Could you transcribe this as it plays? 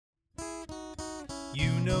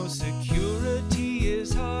You know security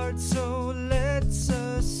is hard, so let's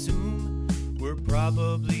assume we're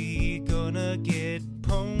probably gonna get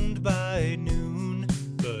pwned by noon.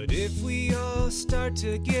 But if we all start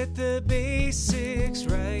to get the basics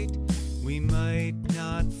right, we might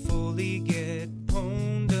not fully get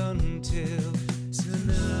pwned until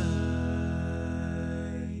tonight.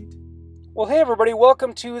 Well, hey everybody,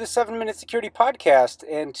 welcome to the 7-Minute Security Podcast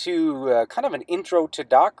and to kind of an intro to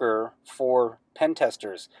Docker for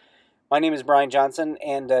Pentesters. My name is Brian Johnson,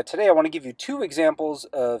 and today I want to give you two examples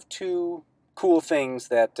of two cool things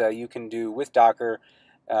that you can do with Docker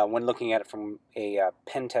when looking at it from a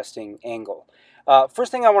pen testing angle.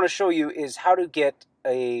 First thing I want to show you is how to get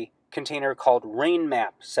a container called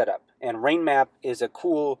Rainmap set up. And Rainmap is a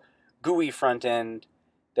cool GUI front end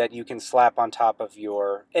that you can slap on top of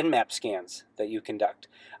your NMAP scans that you conduct.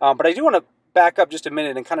 But I do want to back up just a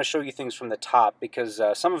minute and kind of show you things from the top, because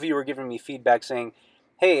some of you are giving me feedback saying,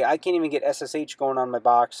 hey, I can't even get SSH going on my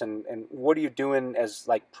box, and what are you doing as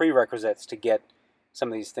like prerequisites to get some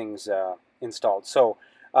of these things installed? So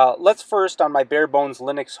let's first, on my bare bones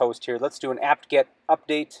Linux host here, let's do an apt-get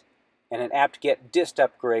update and an apt-get dist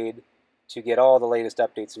upgrade to get all the latest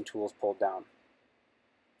updates and tools pulled down.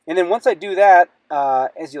 And then once I do that,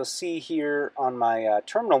 as you'll see here on my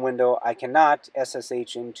terminal window, I cannot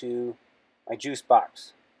SSH into my Juice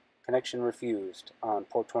box. Connection refused on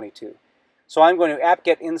port 22. So I'm going to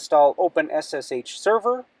apt-get install open SSH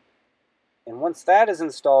server. And once that is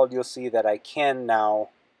installed, you'll see that I can now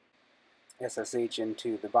SSH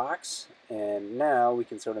into the box. And now we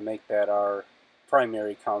can sort of make that our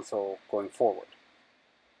primary console going forward.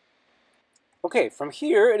 Okay, from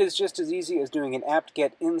here it is just as easy as doing an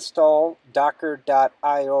apt-get install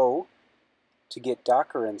docker.io to get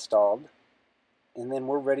Docker installed, and then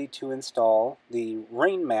we're ready to install the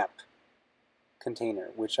Rainmap container,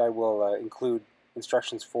 which I will include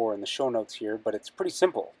instructions for in the show notes here, but it's pretty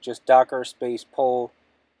simple. Just docker space pull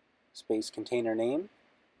space container name,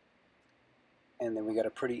 and then we got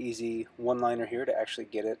a pretty easy one-liner here to actually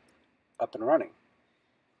get it up and running.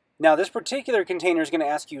 Now, this particular container is going to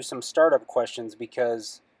ask you some startup questions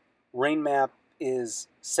because Rainmap is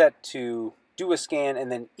set to do a scan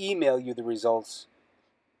and then email you the results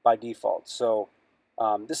by default. So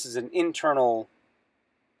this is an internal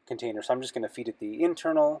container, so I'm just going to feed it the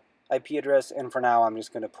internal IP address, and for now I'm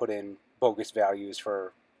just going to put in bogus values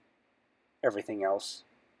for everything else.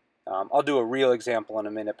 I'll do a real example in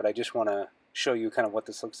a minute, but I just want to show you kind of what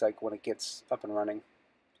this looks like when it gets up and running.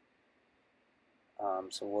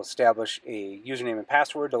 So we'll establish a username and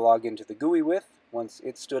password to log into the GUI with once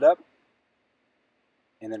it's stood up,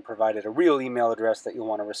 and then provided a real email address that you'll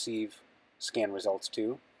want to receive scan results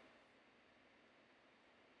to.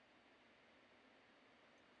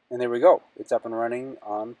 And there we go. It's up and running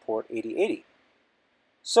on port 8080.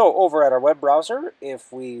 So over at our web browser,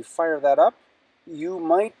 if we fire that up, you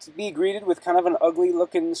might be greeted with kind of an ugly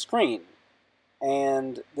looking screen.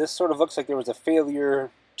 And this sort of looks like there was a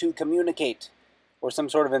failure to communicate, or some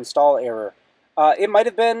sort of install error. It might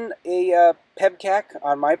have been a pebcac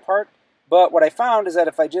on my part, but what I found is that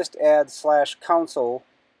if I just add /console,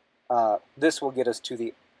 this will get us to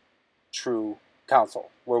the true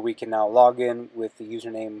console, where we can now log in with the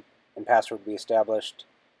username and password we established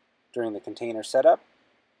during the container setup.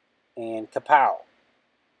 And kapow!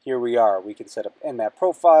 Here we are. We can set up NMAP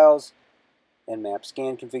profiles, NMAP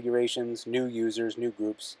scan configurations, new users, new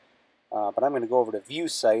groups. But I'm going to go over to View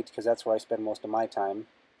Site because that's where I spend most of my time.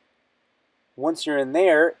 Once you're in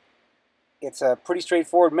there, it's a pretty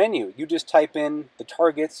straightforward menu. You just type in the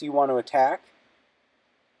targets you want to attack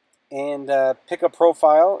and pick a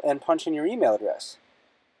profile and punch in your email address.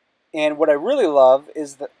 And what I really love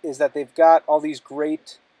is that they've got all these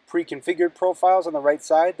great pre-configured profiles on the right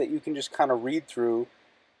side that you can just kind of read through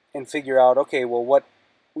and figure out, okay, well,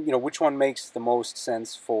 which one makes the most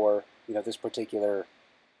sense for this particular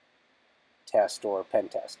test or pen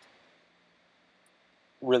test.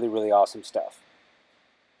 Really, really awesome stuff.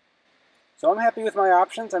 So I'm happy with my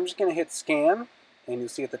options. I'm just going to hit scan, and you'll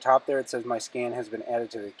see at the top there it says my scan has been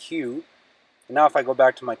added to the queue. And now if I go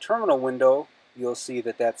back to my terminal window, you'll see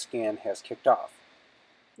that that scan has kicked off.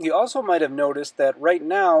 You also might have noticed that right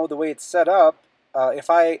now, the way it's set up, if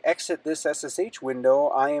I exit this SSH window,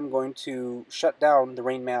 I am going to shut down the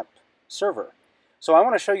Rainmap server. So I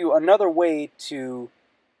want to show you another way to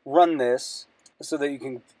run this so that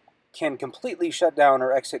you can completely shut down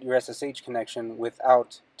or exit your SSH connection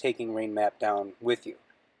without taking Rainmap down with you.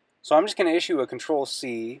 So I'm just going to issue a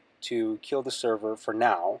Control-C to kill the server for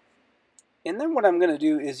now. And then what I'm going to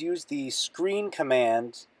do is use the screen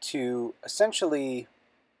command to essentially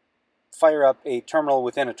fire up a terminal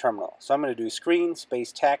within a terminal. So I'm going to do screen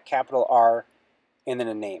space tac capital R and then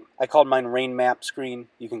a name. I called mine Rainmap screen.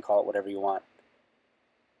 You can call it whatever you want.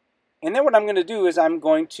 And then what I'm going to do is I'm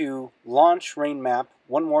going to launch Rainmap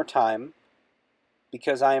one more time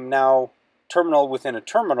because I am now terminal within a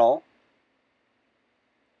terminal.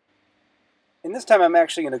 And this time I'm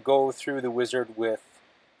actually going to go through the wizard with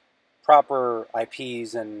proper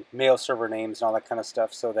IPs and mail server names and all that kind of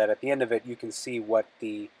stuff so that at the end of it you can see what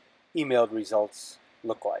the emailed results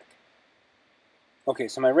look like. Okay,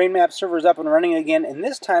 so my Rainmap server is up and running again, and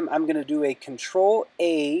this time I'm going to do a Control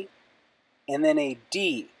A and then a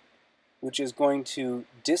D, which is going to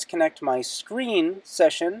disconnect my screen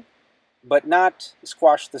session but not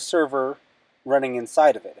squash the server running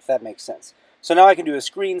inside of it, if that makes sense. So now I can do a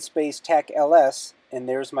screen space tac ls, and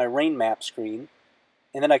there's my Rainmap screen.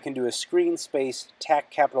 And then I can do a screen space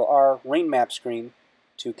tac capital R Rainmap screen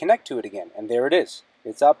to connect to it again. And there it is.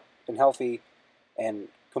 It's up and healthy and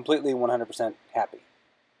completely 100% happy.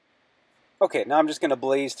 Okay, now I'm just going to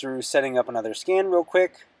blaze through setting up another scan real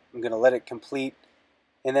quick. I'm going to let it complete.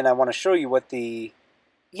 And then I want to show you what the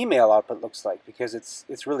email output looks like because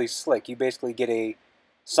it's really slick. You basically get a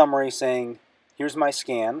summary saying, here's my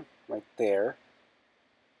scan right there.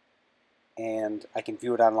 And I can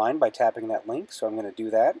view it online by tapping that link, so I'm going to do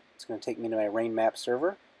that. It's going to take me to my Rainmap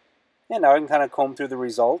server. And now I can kind of comb through the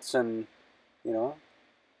results and, you know,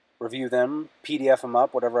 review them, PDF them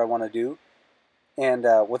up, whatever I want to do. And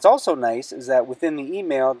what's also nice is that within the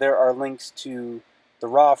email there are links to the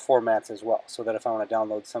raw formats as well, so that if I want to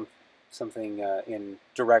download something in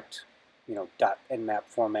direct, you know, .nmap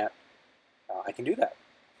format, I can do that.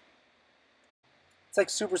 It's like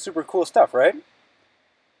super cool stuff, right?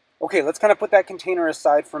 Okay, let's kind of put that container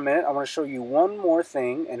aside for a minute. I want to show you one more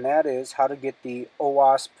thing, and that is how to get the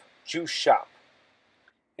OWASP Juice Shop.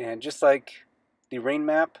 And just like the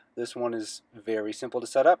Rainmap, this one is very simple to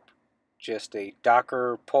set up. Just a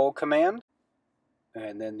Docker pull command,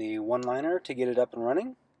 and then the one-liner to get it up and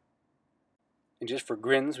running. And just for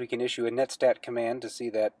grins, we can issue a netstat command to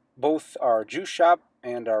see that both our Juice Shop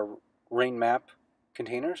and our Rainmap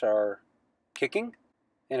containers are kicking.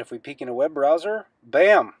 And if we peek in a web browser,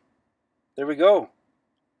 bam! There we go.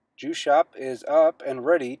 Juice Shop is up and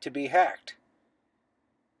ready to be hacked.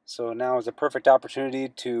 So now is a perfect opportunity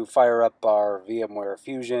to fire up our VMware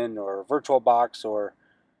Fusion or VirtualBox or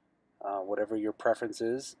whatever your preference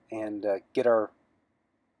is, and get our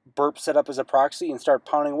burp set up as a proxy and start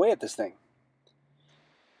pounding away at this thing.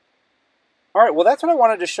 Alright, well that's what I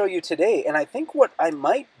wanted to show you today, and I think what I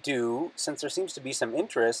might do, since there seems to be some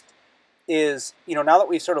interest, is, you know, now that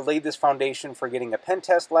we've sort of laid this foundation for getting a pen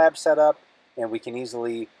test lab set up, and we can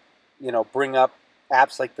easily, you know, bring up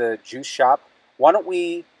apps like the Juice Shop, why don't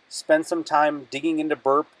we spend some time digging into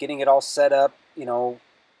burp, getting it all set up, you know,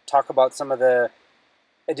 talk about some of the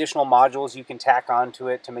additional modules you can tack onto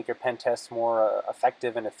it to make your pen tests more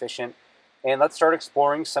effective and efficient. And let's start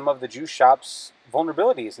exploring some of the Juice Shop's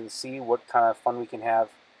vulnerabilities and see what kind of fun we can have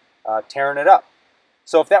tearing it up.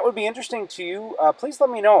 So if that would be interesting to you, please let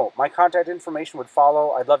me know. My contact information would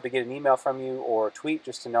follow. I'd love to get an email from you or a tweet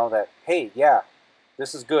just to know that, hey, yeah,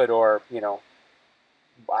 this is good, or, you know,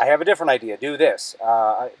 I have a different idea, do this.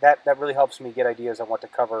 That really helps me get ideas on what to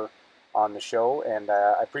cover on the show, and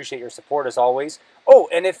I appreciate your support as always. Oh,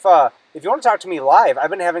 and if you want to talk to me live, I've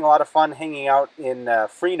been having a lot of fun hanging out in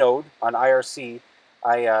Freenode on IRC.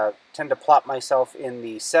 I tend to plop myself in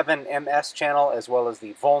the 7MS channel as well as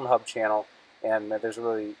the VulnHub channel, and there's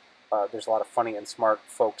a lot of funny and smart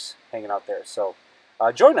folks hanging out there. So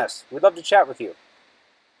join us. We'd love to chat with you.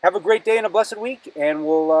 Have a great day and a blessed week, and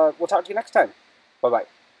we'll talk to you next time. Bye-bye.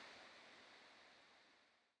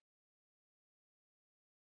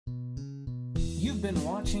 You've been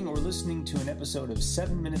watching or listening to an episode of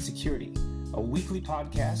 7 Minute Security, a weekly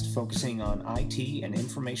podcast focusing on IT and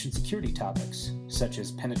information security topics, such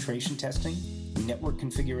as penetration testing, network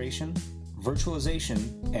configuration, virtualization,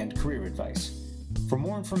 and career advice. For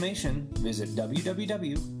more information, visit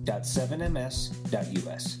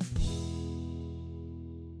www.7ms.us.